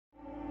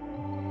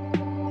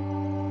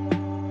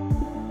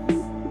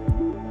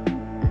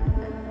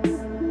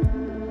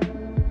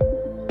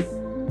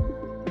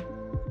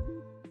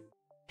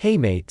Hey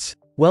mates,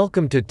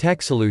 welcome to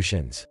Tech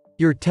Solutions,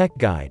 your tech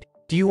guide.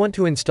 Do you want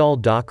to install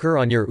Docker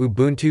on your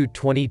Ubuntu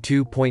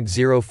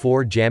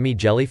 22.04 Jammy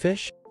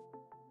Jellyfish?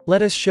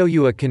 Let us show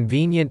you a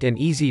convenient and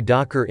easy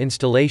Docker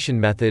installation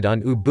method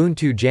on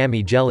Ubuntu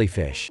Jammy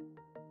Jellyfish.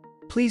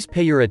 Please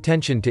pay your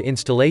attention to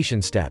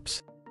installation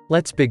steps.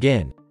 Let's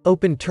begin.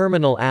 Open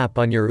Terminal app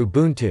on your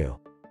Ubuntu.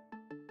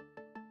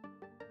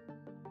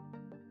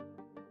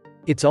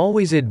 It's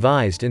always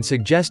advised and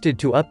suggested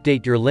to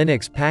update your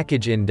Linux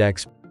package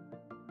index.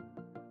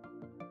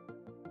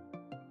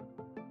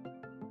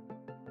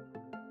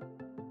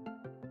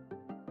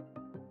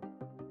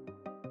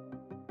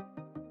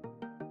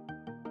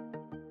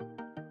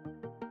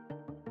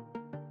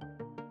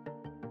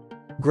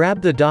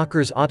 Grab the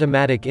Docker's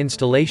automatic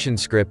installation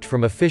script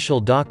from official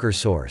Docker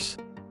source.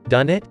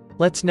 Done it?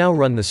 Let's now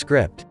run the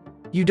script.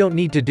 You don't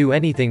need to do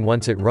anything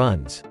once it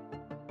runs.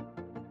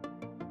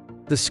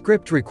 The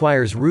script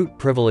requires root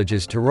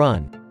privileges to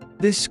run.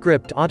 This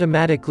script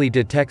automatically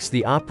detects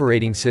the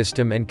operating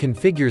system and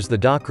configures the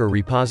Docker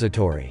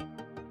repository.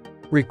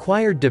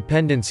 Required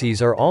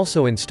dependencies are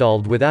also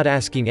installed without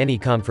asking any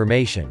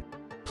confirmation.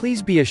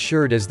 Please be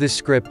assured, as this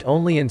script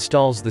only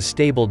installs the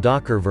stable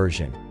Docker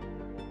version.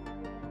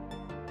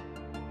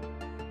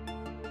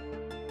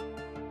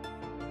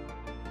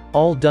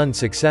 All done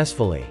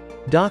successfully.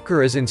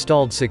 Docker is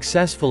installed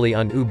successfully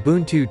on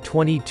Ubuntu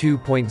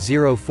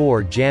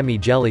 22.04 Jammy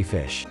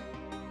Jellyfish.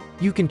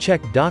 You can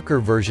check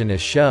Docker version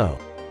as shown.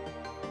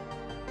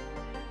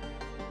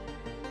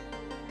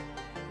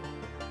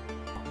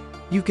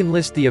 You can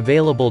list the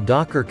available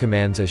Docker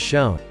commands as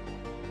shown.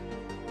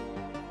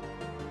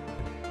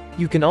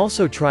 You can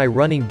also try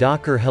running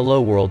Docker Hello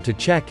World to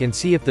check and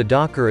see if the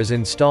Docker is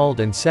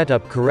installed and set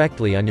up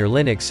correctly on your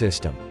Linux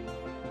system.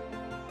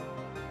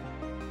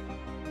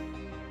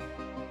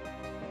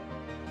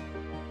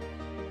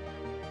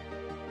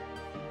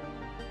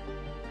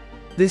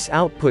 This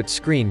output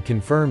screen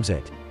confirms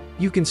it.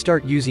 You can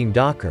start using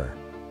Docker.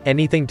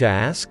 Anything to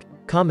ask?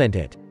 Comment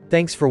it.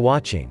 Thanks for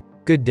watching.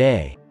 Good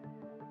day.